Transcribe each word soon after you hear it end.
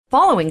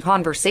Following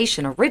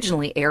conversation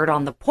originally aired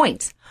on The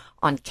Point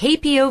on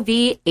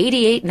KPOV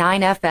 88.9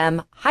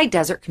 FM High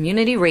Desert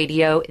Community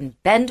Radio in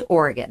Bend,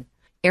 Oregon.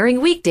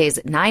 Airing weekdays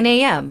at 9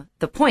 a.m.,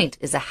 The Point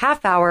is a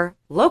half-hour,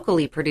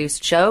 locally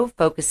produced show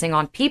focusing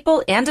on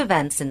people and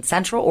events in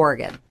Central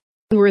Oregon.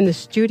 We're in the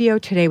studio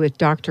today with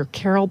Dr.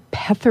 Carol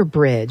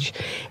Petherbridge,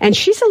 and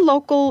she's a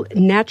local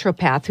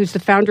naturopath who's the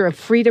founder of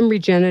Freedom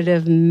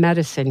Regenerative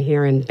Medicine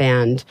here in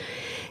Bend.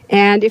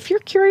 And if you're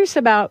curious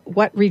about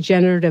what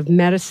regenerative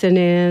medicine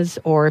is,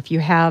 or if you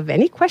have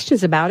any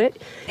questions about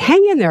it,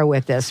 hang in there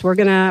with us. We're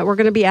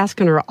gonna be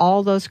asking her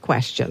all those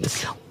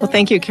questions. Well,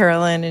 thank you,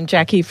 Carolyn and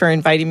Jackie, for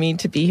inviting me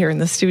to be here in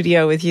the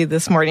studio with you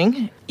this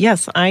morning.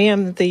 Yes, I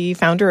am the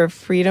founder of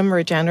Freedom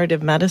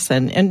Regenerative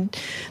Medicine, and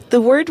the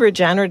word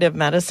regenerative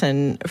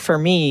medicine for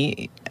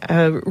me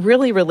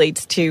really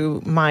relates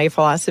to my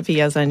philosophy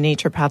as a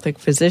naturopathic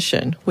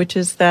physician, which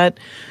is that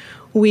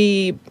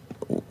we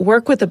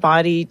work with the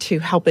body to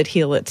help it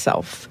heal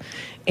itself.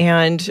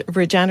 And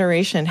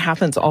regeneration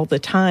happens all the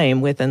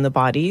time within the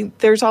body.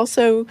 There's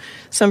also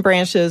some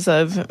branches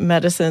of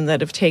medicine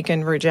that have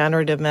taken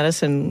regenerative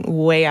medicine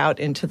way out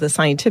into the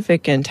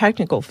scientific and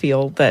technical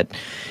field that,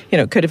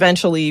 could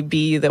eventually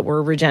be that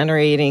we're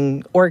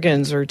regenerating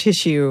organs or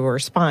tissue or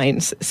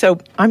spines. So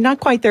I'm not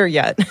quite there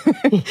yet.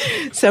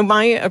 So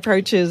my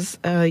approach is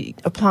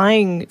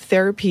applying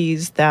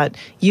therapies that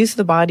use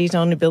the body's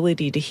own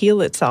ability to heal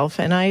itself.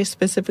 And I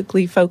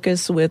specifically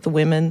focus with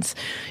women's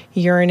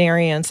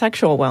urinary and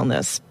sexual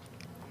wellness.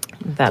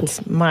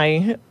 That's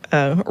my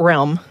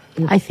realm.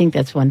 I think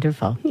that's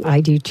wonderful.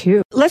 I do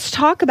too. Let's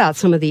talk about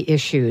some of the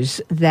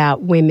issues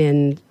that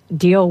women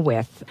deal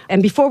with.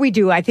 And before we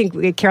do, I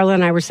think Carolyn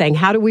and I were saying,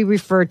 how do we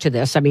refer to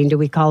this? I mean, do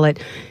we call it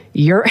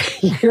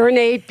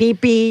urinate,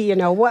 pee-pee?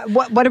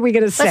 What are we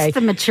going to say? What's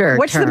the mature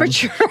What's term? The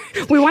mature?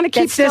 We want to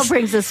keep that still this.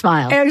 brings a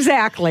smile.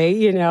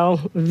 Exactly.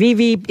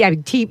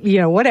 VV, T,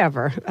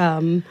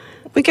 whatever.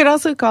 We could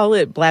also call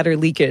it bladder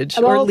leakage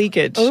or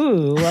leakage.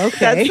 Ooh,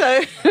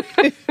 okay.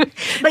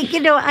 But,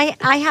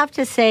 I have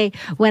to say,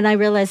 when I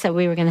realized that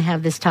we were going to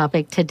have this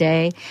topic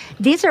today,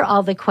 these are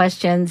all the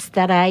questions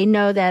that I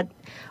know that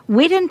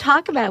we didn't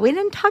talk about. We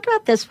didn't talk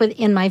about this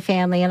in my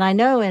family. And I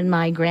know in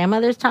my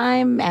grandmother's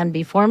time and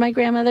before my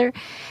grandmother,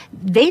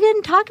 they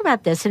didn't talk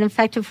about this. And in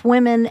fact, if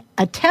women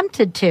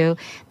attempted to,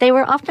 they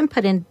were often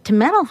put into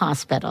mental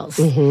hospitals.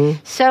 Mm-hmm.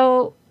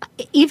 So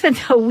even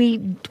though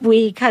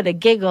we kind of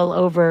giggle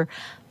over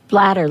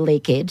bladder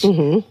leakage,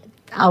 mm-hmm.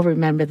 I'll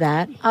remember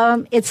that,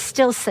 it's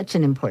still such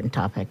an important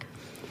topic.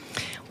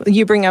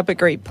 You bring up a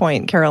great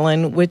point,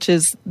 Carolyn, which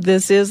is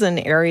this is an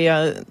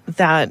area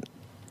that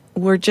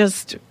we're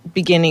just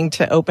beginning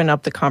to open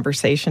up the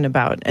conversation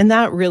about. And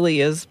that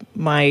really is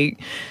my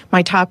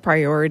top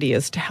priority,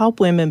 is to help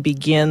women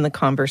begin the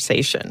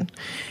conversation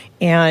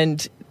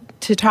and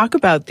to talk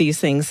about these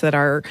things that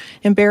are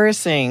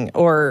embarrassing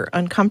or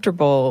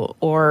uncomfortable,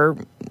 or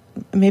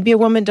maybe a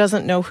woman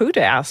doesn't know who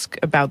to ask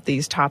about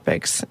these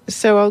topics.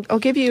 So I'll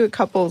give you a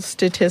couple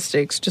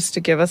statistics just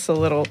to give us a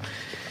little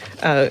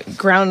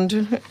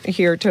ground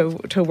here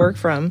to work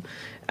from.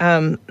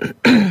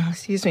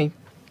 Excuse me.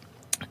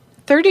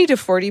 30 to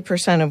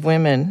 40% of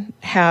women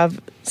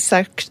have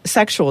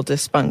sexual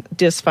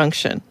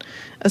dysfunction,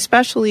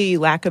 especially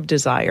lack of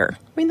desire.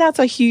 I mean, that's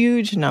a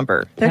huge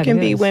number. That can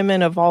be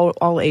women of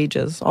all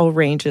ages, all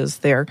ranges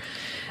there.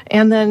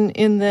 And then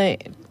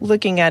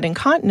looking at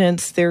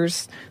incontinence,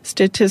 there's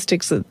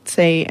statistics that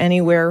say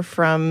anywhere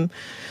from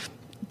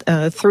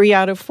 3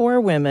 out of 4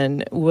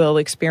 women will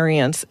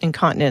experience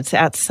incontinence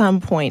at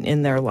some point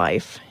in their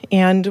life.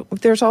 And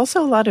there's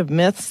also a lot of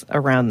myths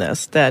around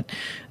this that,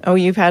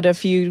 you've had a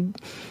few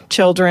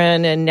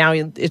children and now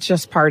it's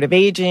just part of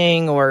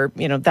aging, or,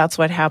 that's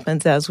what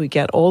happens as we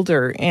get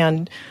older.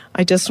 And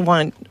I just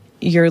want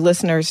your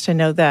listeners to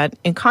know that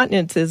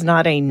incontinence is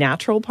not a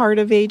natural part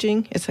of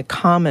aging. It's a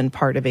common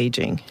part of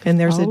aging. And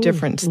there's a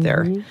difference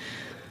there.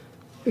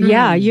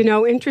 Yeah,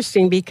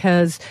 interesting,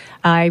 because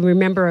I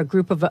remember a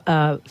group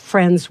of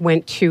friends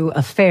went to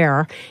a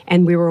fair,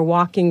 and we were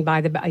walking by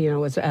it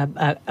was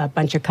a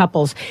bunch of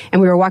couples, and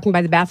we were walking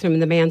by the bathroom,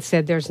 and the man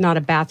said, "There's not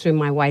a bathroom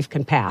my wife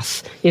can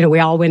pass." We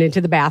all went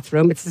into the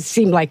bathroom. It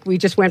seemed like we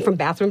just went from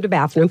bathroom to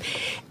bathroom,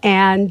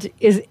 and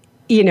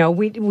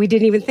we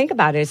didn't even think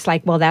about it. It's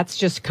like, well, that's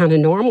just kind of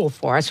normal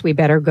for us. We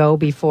better go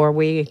before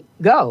we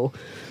go.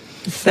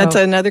 So. That's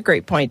another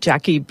great point,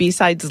 Jackie.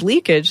 Besides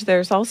leakage,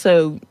 there's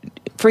also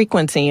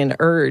frequency and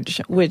urge,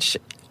 which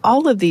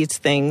all of these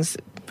things,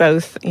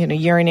 both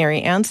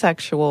urinary and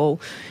sexual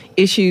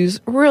issues,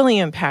 really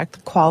impact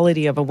the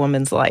quality of a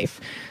woman's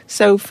life.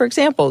 So, for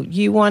example,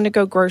 you want to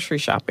go grocery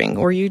shopping,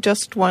 or you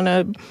just want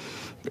to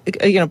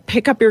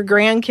pick up your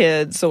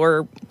grandkids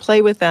or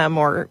play with them,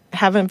 or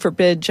heaven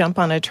forbid, jump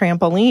on a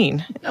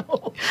trampoline.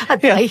 No,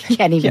 I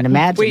can't even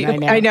imagine right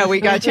now. I know,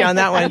 we got you on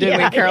that one,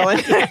 didn't we,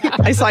 Carolyn? Yeah.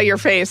 I saw your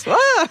face.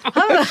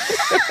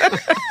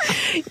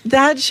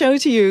 That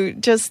shows you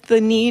just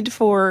the need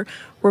for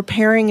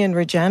repairing and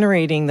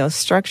regenerating those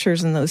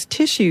structures and those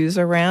tissues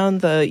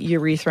around the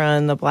urethra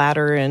and the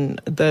bladder and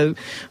the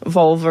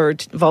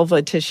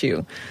vulva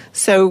tissue.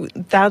 So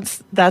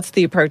that's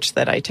the approach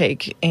that I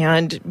take.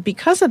 And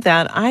because of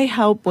that, I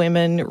help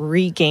women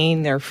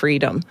regain their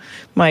freedom.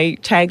 My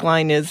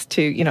tagline is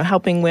to,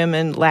 helping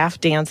women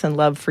laugh, dance, and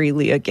love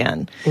freely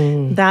again.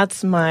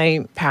 That's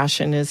my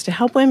passion, is to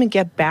help women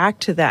get back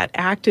to that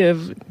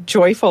active,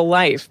 joyful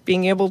life,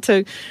 being able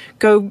to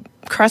go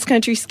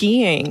cross-country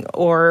skiing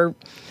or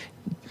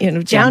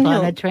jump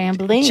on a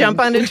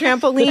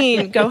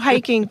trampoline, go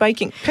hiking,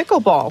 biking,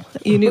 pickleball.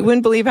 You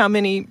wouldn't believe how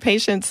many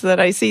patients that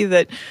I see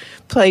that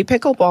play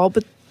pickleball,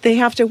 but they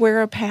have to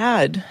wear a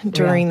pad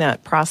during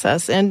that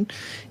process. And,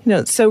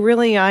 so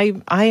really I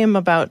am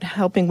about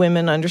helping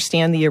women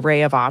understand the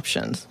array of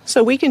options.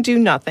 So we can do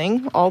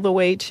nothing all the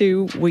way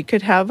to we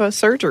could have a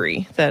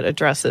surgery that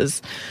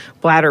addresses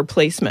bladder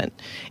placement.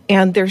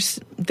 And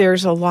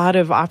there's a lot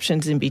of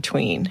options in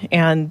between.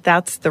 And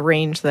that's the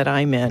range that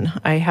I'm in.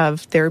 I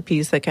have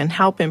therapies that can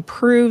help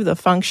improve the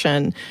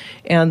function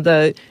and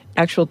the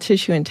actual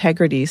tissue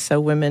integrity so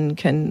women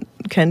can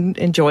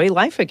enjoy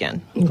life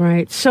again.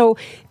 Right. So,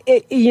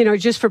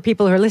 just for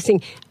people who are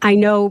listening, I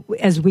know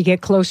as we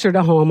get closer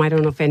to home, I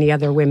don't know if any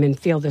other women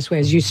feel this way,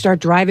 as you start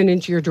driving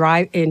into your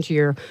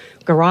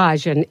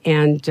garage, and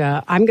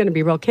I'm going to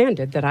be real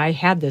candid that I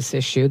had this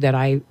issue that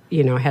I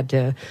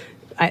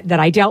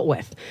dealt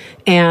with.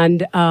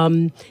 And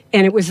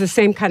it was the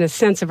same kind of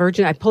sense of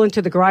urgency. I pull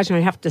into the garage and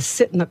I have to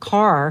sit in the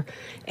car,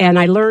 and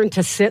I learned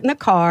to sit in the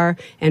car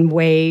and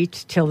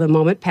wait till the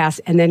moment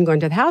passed and then go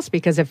into the house,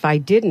 because if I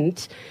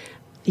didn't,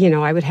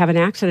 I would have an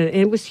accident,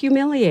 and it was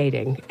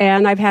humiliating.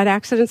 And I've had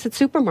accidents at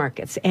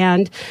supermarkets,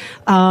 and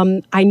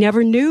I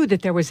never knew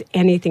that there was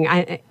anything.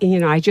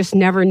 I just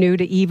never knew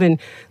to even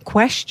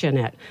question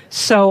it.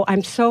 So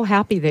I'm so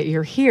happy that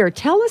you're here.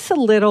 Tell us a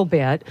little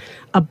bit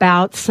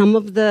about some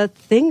of the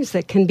things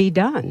that can be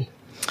done.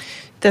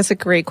 That's a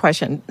great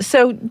question.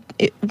 So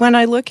when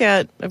I look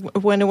at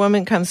when a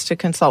woman comes to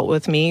consult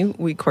with me,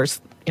 we, of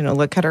course,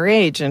 look at her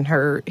age and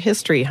her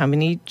history. How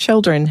many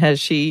children has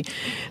she,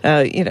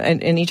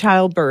 any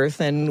childbirth,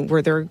 and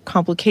were there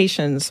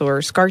complications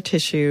or scar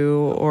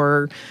tissue,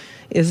 or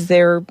is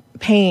there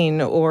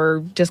pain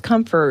or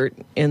discomfort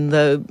in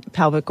the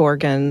pelvic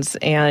organs?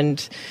 And,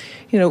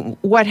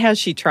 what has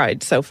she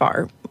tried so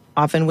far?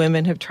 Often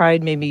women have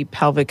tried maybe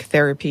pelvic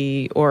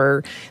therapy,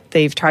 or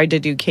they've tried to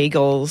do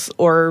Kegels,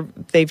 or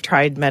they've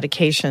tried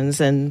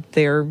medications and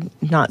they're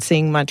not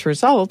seeing much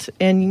result.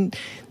 And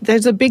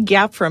there's a big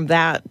gap from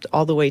that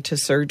all the way to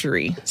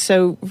surgery.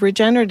 So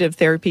regenerative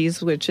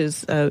therapies, which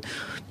is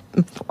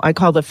I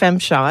call the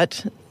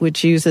FemShot,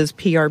 which uses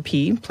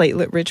PRP,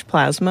 platelet-rich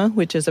plasma,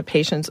 which is a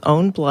patient's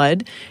own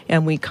blood,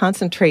 and we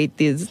concentrate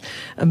these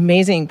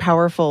amazing,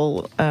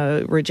 powerful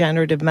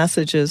regenerative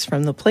messages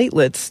from the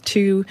platelets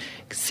to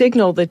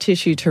signal the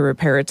tissue to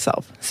repair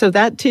itself. So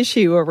that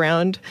tissue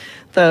around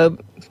the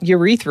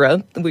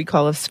urethra, we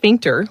call a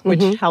sphincter,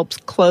 which helps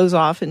close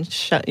off and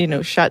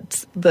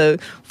shuts the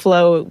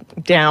flow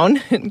down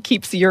and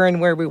keeps urine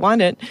where we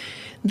want it,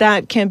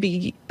 that can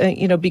be,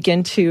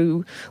 begin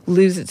to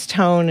lose its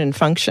tone and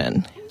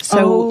function.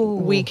 So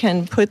we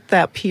can put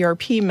that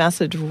PRP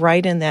message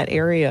right in that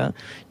area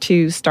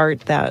to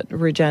start that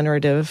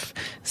regenerative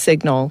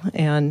signal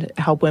and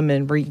help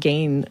women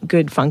regain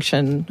good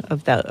function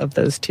of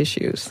those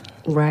tissues.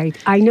 Right.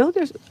 I know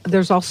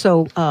there's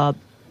also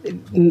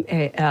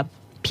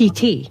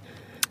PT,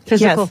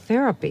 physical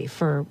therapy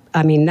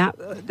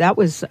that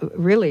was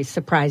really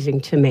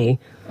surprising to me.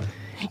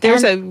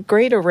 There's a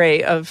great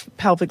array of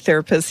pelvic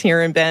therapists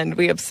here in Bend.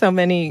 We have so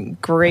many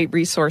great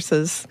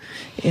resources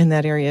in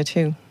that area,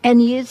 too.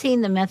 And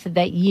using the method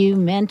that you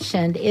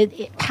mentioned,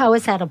 how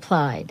is that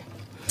applied?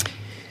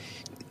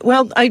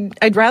 Well,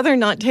 I'd rather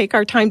not take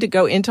our time to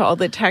go into all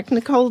the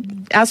technical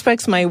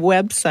aspects. My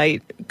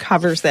website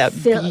covers that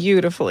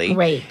beautifully.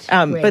 Great.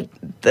 But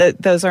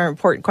those are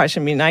important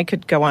questions. I mean, I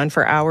could go on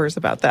for hours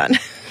about that.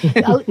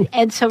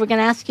 And so we're going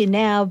to ask you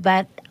now,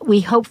 but we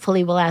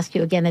hopefully will ask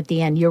you again at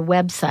the end, your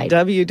website.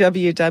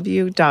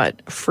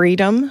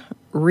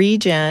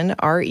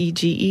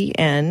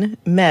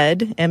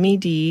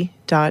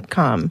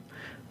 www.freedommed.com.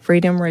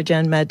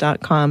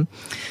 freedomregenmed.com.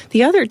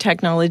 The other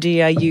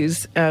technology I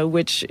use,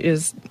 which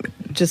is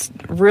just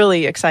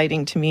really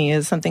exciting to me,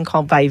 is something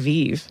called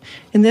Vivive.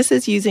 And this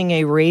is using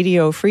a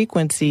radio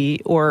frequency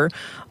or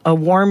a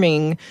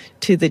warming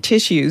to the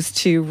tissues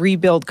to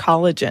rebuild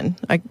collagen.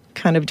 I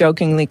kind of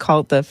jokingly call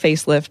it the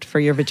facelift for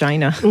your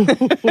vagina.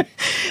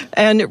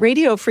 And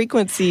radio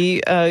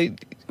frequency,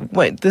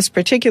 this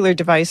particular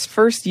device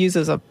first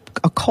uses a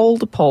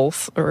cold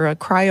pulse or a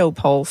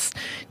cryopulse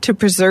to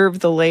preserve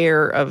the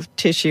layer of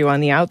tissue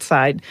on the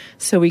outside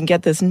so we can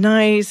get this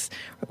nice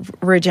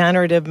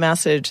regenerative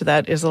message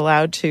that is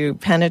allowed to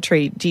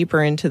penetrate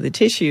deeper into the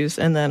tissues,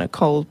 and then a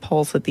cold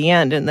pulse at the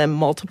end, and then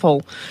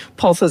multiple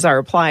pulses are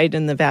applied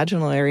in the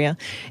vaginal area.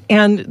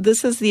 And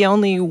this is the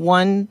only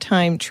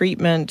one-time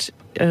treatment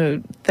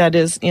that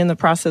is in the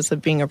process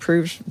of being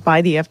approved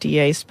by the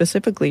FDA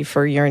specifically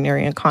for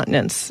urinary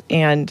incontinence.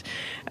 And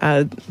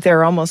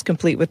they're almost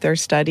complete with their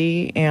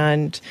study.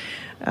 And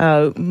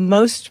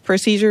most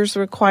procedures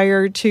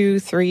require 2,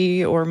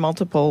 3, or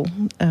multiple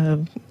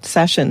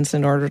sessions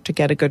in order to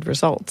get a good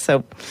result.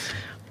 So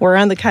we're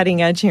on the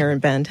cutting edge here in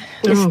Bend.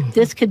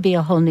 This could be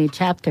a whole new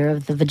chapter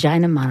of the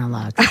vagina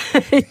monologue.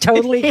 It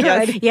totally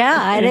could.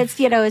 Yeah, and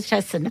it's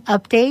just an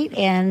update,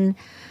 and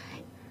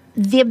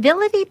the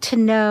ability to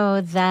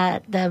know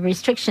that the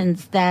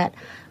restrictions that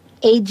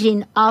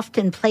aging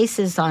often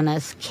places on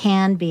us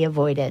can be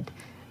avoided.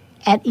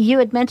 And you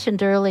had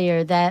mentioned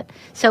earlier that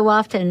so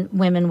often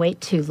women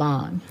wait too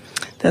long.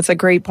 That's a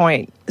great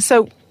point.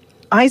 So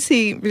I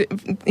see,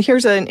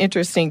 here's an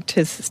interesting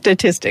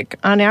statistic.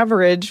 On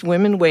average,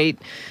 women wait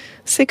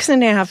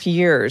 6.5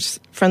 years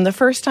from the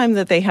first time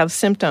that they have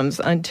symptoms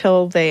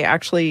until they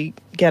actually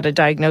get a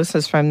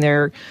diagnosis from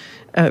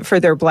for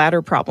their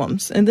bladder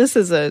problems. And this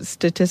is a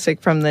statistic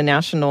from the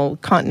National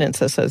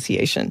Continence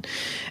Association.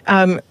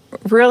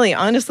 Really,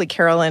 honestly,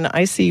 Carolyn,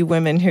 I see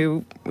women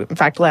who, in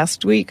fact,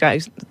 last week I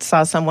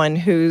saw someone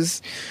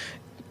whose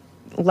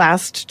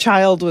last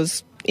child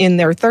was in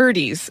their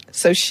 30s.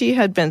 So she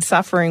had been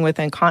suffering with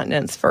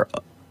incontinence for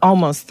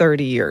almost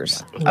 30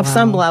 years of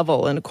some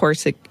level. And of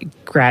course, it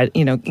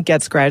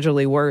gets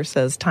gradually worse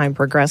as time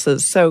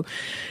progresses. So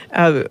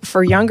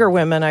for younger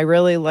women, I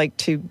really like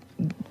to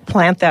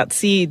plant that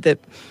seed that,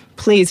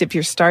 please, if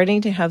you're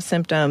starting to have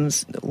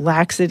symptoms,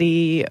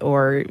 laxity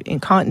or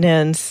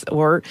incontinence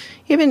or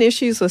even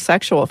issues with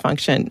sexual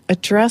function,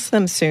 address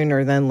them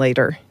sooner than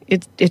later.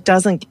 It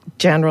doesn't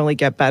generally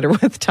get better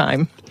with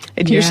time.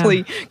 It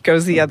usually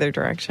goes the other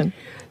direction.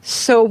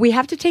 So we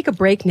have to take a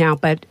break now,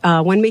 but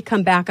when we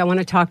come back, I want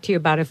to talk to you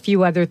about a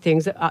few other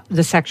things,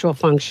 the sexual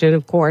function,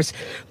 of course,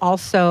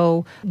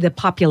 also the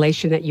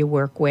population that you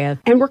work with.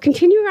 And we're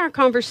continuing our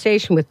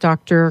conversation with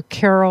Dr.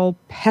 Carol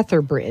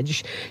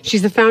Petherbridge.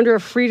 She's the founder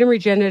of Freedom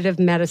Regenerative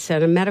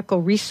Medicine, a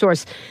medical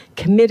resource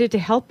committed to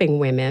helping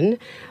women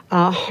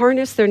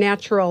harness their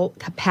natural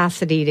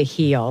capacity to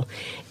heal.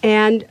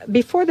 And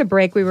before the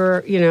break, we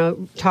were,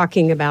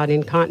 talking about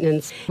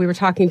incontinence. We were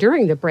talking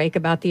during the break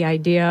about the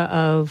idea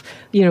of,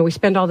 we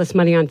spend all this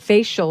money on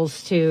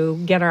facials to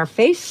get our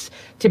face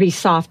to be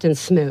soft and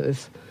smooth.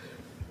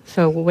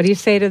 So what do you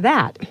say to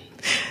that?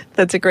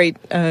 That's a great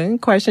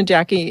question,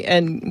 Jackie.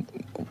 And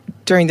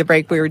during the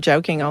break, we were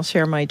joking. I'll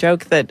share my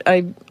joke that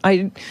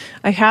I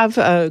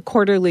have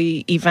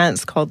quarterly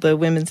events called the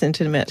Women's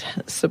Intimate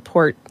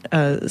Support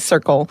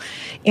Circle,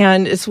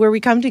 and it's where we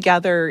come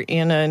together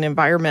in an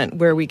environment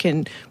where we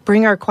can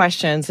bring our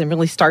questions and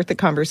really start the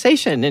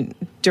conversation. And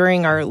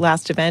during our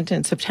last event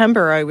in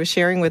September, I was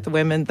sharing with the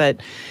women that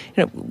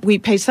we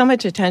pay so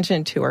much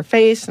attention to our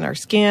face and our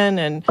skin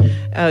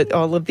and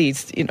all of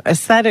these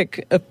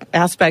aesthetic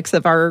aspects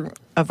of our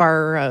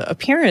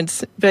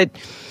appearance, but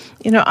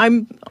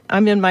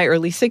I'm in my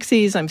early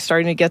 60s. I'm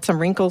starting to get some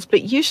wrinkles,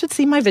 but you should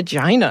see my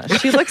vagina.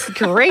 She looks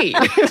great.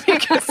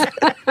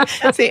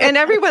 And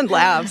everyone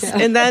laughs,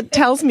 and that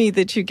tells me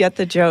that you get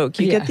the joke.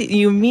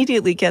 You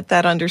immediately get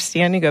that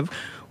understanding of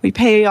we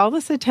pay all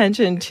this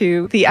attention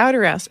to the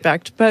outer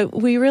aspect, but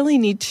we really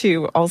need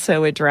to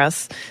also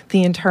address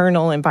the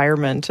internal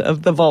environment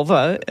of the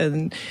vulva,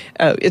 and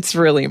it's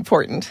really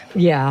important.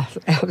 Yeah,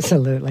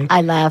 absolutely.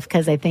 I laugh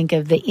because I think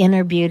of the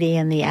inner beauty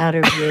and the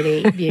outer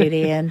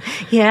beauty, and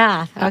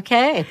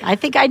okay. I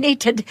think I need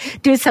to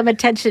do some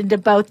attention to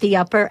both the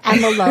upper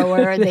and the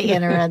lower, the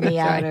inner and the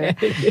outer.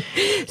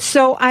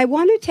 So I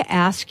wanted to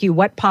ask you,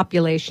 what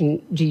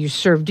population do you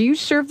serve? Do you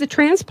serve the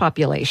trans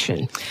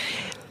population?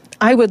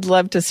 I would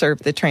love to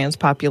serve the trans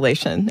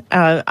population.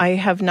 I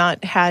have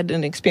not had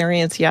an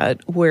experience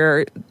yet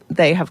where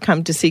they have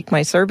come to seek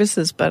my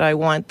services, but I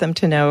want them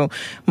to know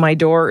my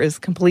door is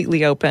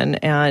completely open.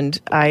 And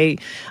I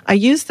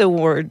use the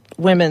word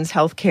women's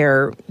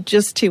healthcare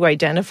just to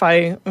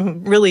identify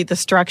really the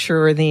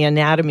structure or the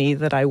anatomy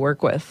that I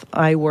work with.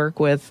 I work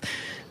with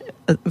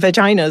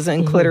vaginas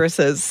and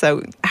clitorises.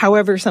 So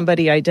however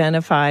somebody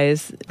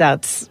identifies,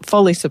 that's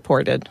fully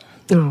supported.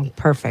 Oh,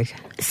 perfect.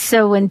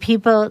 So when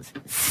people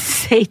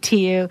say to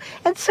you,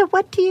 and so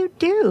what do you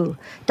do,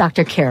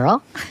 Dr.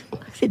 Carol?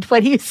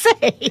 What do you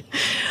say?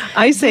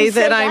 I say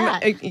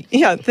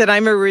that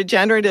I'm a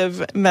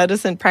regenerative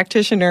medicine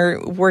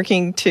practitioner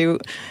working to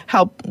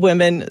help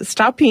women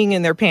stop peeing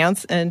in their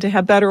pants and to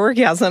have better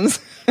orgasms.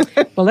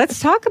 Well, let's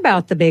talk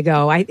about the big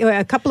O.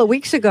 A couple of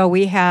weeks ago,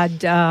 we had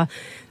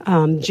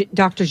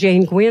Dr.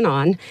 Jane Gwynn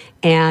on,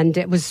 and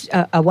it was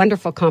a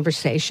wonderful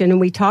conversation. And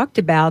we talked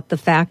about the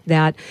fact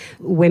that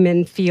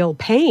women feel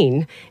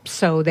pain,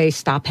 so they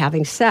stop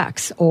having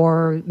sex,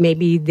 or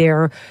maybe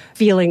they're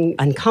feeling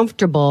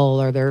uncomfortable,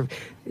 or they're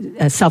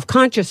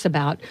self-conscious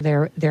about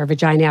their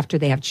vagina after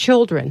they have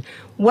children.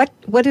 What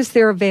is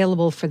there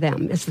available for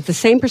them? Is it the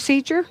same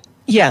procedure?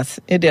 Yes,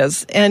 it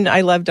is. And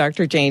I love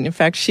Dr. Jane. In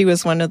fact, she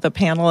was one of the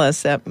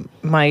panelists at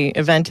my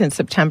event in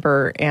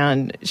September,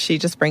 and she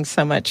just brings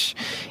so much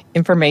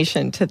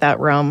information to that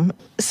realm.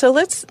 So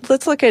let's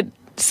look at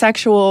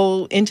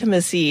sexual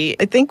intimacy,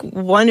 I think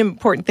one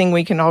important thing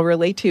we can all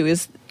relate to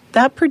is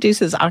that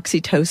produces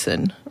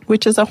oxytocin,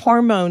 which is a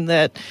hormone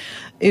that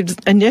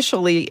it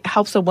initially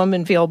helps a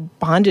woman feel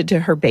bonded to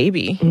her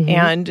baby. Mm-hmm.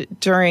 And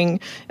during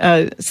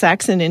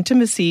sex and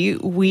intimacy,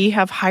 we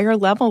have higher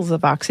levels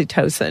of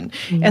oxytocin.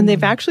 Mm-hmm. And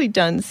they've actually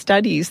done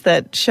studies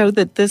that show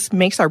that this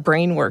makes our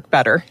brain work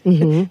better,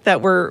 mm-hmm.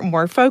 that we're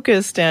more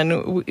focused and,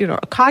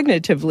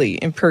 cognitively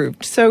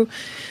improved. So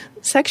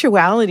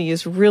sexuality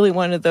is really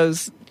one of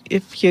those,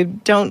 if you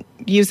don't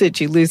use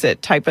it, you lose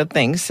it type of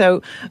thing.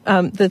 So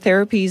the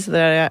therapies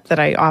that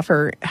I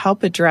offer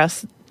help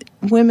address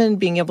women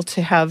being able to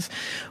have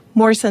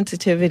more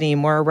sensitivity,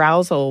 more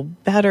arousal,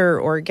 better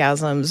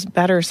orgasms,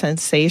 better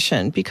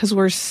sensation, because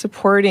we're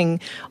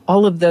supporting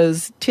all of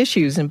those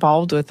tissues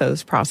involved with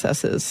those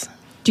processes.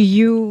 Do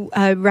you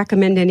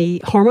recommend any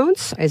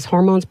hormones? Is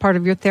hormones part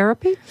of your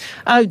therapy?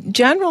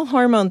 General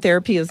hormone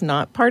therapy is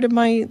not part of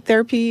my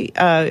therapy.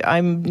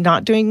 I'm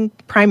not doing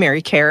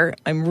primary care.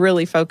 I'm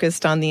really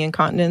focused on the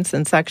incontinence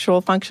and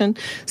sexual function.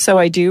 So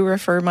I do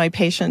refer my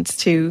patients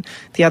to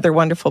the other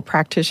wonderful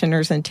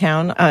practitioners in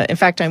town. In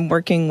fact, I'm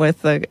working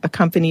with a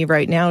company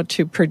right now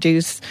to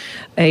produce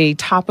a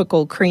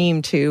topical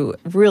cream to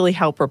really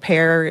help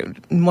repair,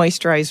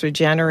 moisturize,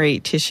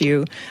 regenerate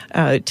tissue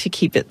to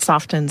keep it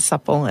soft and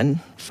supple and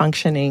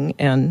functioning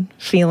and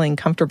feeling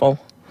comfortable.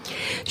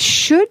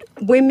 Should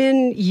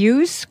women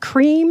use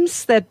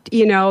creams that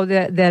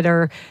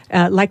are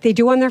like they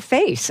do on their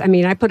face? I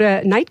mean, I put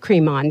a night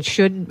cream on.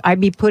 Should I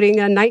be putting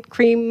a night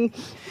cream?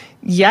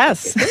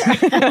 Yes,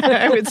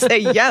 I would say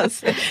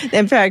yes.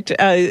 In fact,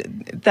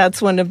 that's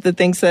one of the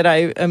things that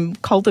I am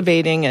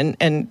cultivating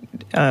and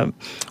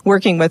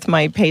working with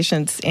my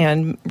patients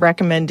and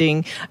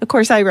recommending. Of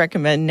course, I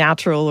recommend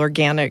natural,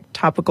 organic,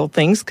 topical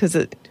things because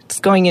it's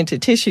going into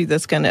tissue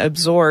that's going to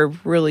absorb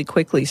really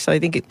quickly. So I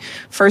think,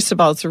 first of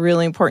all, it's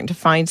really important to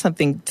find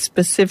something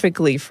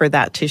specifically for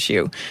that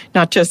tissue,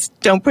 not just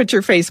don't put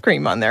your face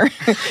cream on there.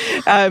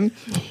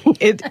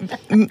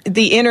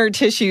 The inner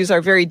tissues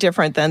are very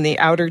different than the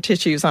outer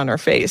tissues on our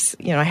face.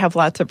 I have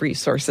lots of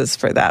resources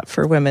for that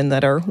for women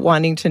that are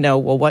wanting to know,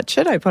 well, what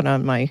should I put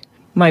on my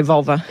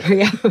vulva?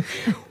 Yeah.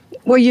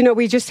 Well,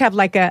 we just have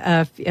like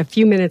a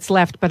few minutes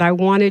left, but I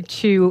wanted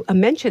to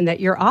mention that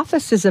your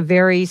office is a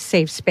very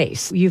safe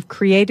space. You've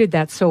created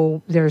that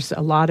so there's a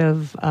lot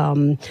of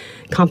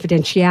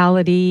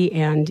confidentiality,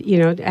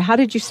 and how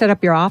did you set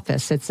up your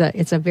office? It's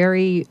a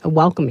very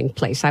welcoming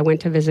place. I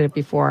went to visit it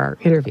before our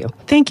interview.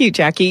 Thank you,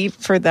 Jackie,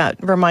 for that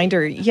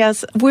reminder.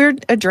 Yes, we're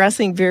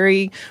addressing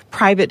very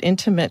private,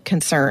 intimate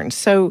concerns.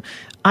 So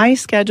I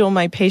schedule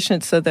my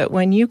patients so that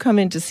when you come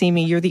in to see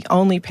me, you're the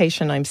only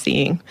patient I'm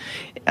seeing.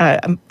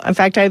 In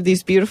fact, I have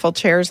these beautiful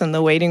chairs in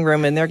the waiting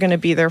room, and they're going to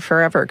be there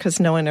forever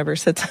because no one ever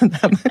sits on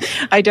them.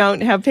 I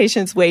don't have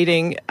patients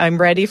waiting. I'm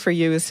ready for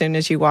you as soon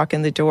as you walk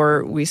in the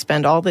door. We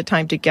spend all the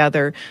time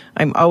together.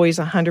 I'm always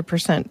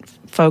 100%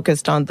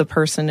 focused on the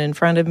person in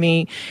front of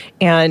me,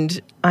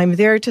 and I'm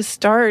there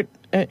to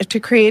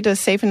create a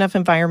safe enough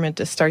environment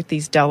to start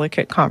these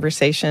delicate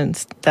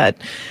conversations that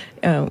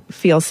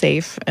feel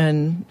safe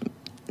and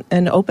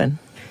open.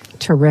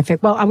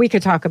 Terrific. Well, we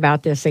could talk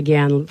about this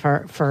again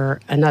for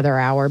another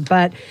hour,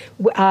 but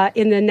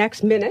in the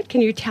next minute,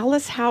 can you tell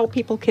us how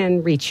people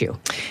can reach you?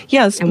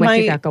 Yes. And what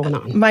you got going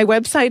on? My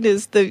website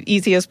is the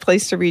easiest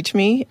place to reach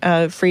me,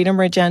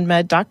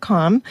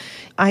 freedomregenmed.com.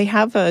 I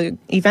have an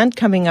event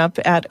coming up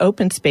at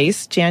Open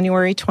Space,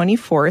 January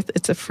 24th.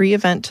 It's a free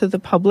event to the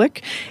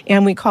public,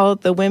 and we call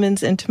it the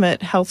Women's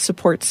Intimate Health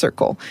Support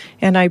Circle.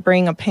 And I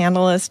bring a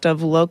panelist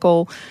of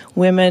local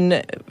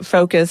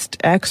women-focused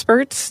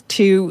experts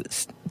to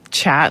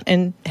chat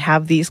and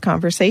have these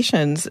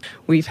conversations.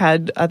 We've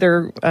had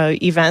other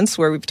events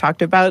where we've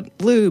talked about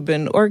lube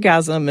and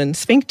orgasm and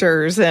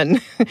sphincters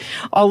and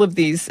all of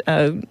these,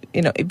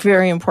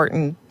 very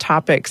important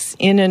topics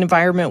in an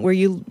environment where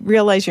you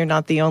realize you're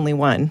not the only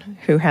one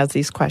who has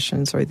these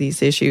questions or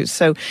these issues.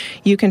 So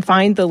you can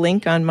find the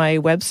link on my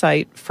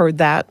website for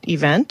that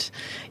event.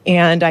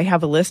 And I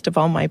have a list of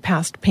all my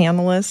past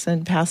panelists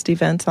and past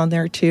events on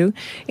there too.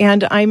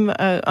 And I'm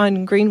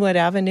on Greenwood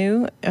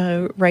Avenue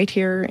right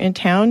here in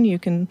town. You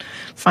can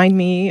find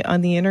me on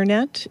the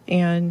internet,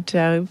 and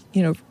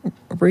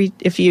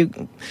if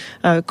you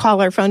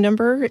call our phone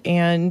number,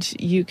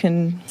 and you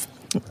can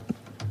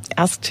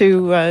ask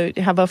to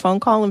have a phone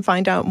call and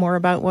find out more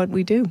about what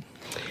we do.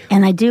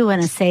 And I do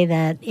want to say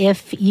that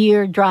if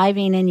you're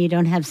driving and you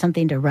don't have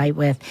something to write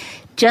with,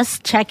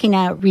 just checking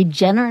out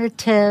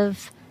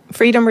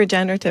Freedom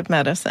Regenerative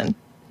Medicine.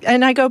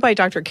 And I go by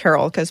Dr.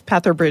 Carol because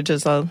Petherbridge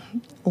is a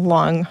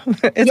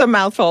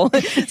mouthful.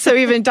 So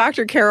even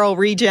Dr. Carol,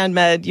 Regen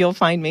Med, you'll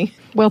find me.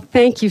 Well,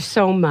 thank you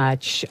so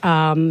much.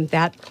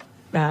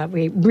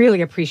 We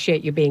really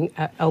appreciate you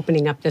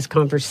opening up this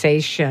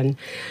conversation.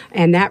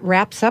 And that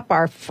wraps up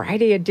our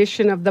Friday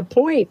edition of The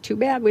Point. Too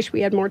bad. Wish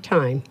we had more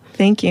time.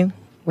 Thank you.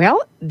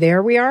 Well,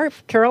 there we are,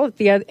 Carol, at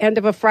the end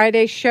of a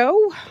Friday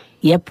show.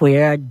 Yep,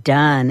 we're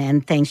done.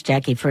 And thanks,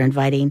 Jackie, for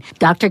inviting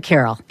Dr.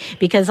 Carol,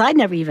 because I'd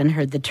never even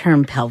heard the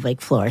term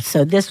pelvic floor.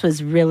 So this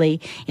was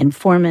really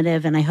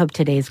informative, and I hope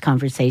today's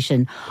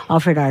conversation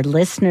offered our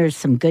listeners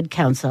some good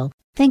counsel.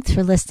 Thanks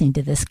for listening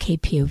to this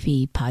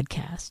KPOV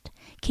podcast.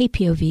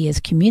 KPOV is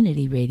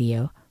community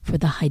radio for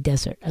the high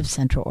desert of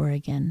Central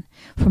Oregon.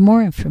 For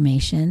more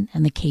information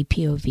and the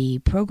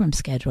KPOV program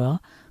schedule,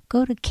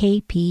 go to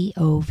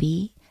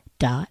kpov.org.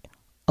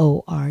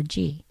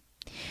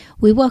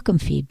 We welcome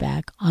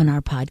feedback on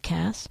our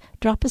podcast.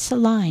 Drop us a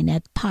line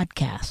at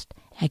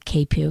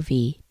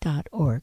podcast@kpov.org.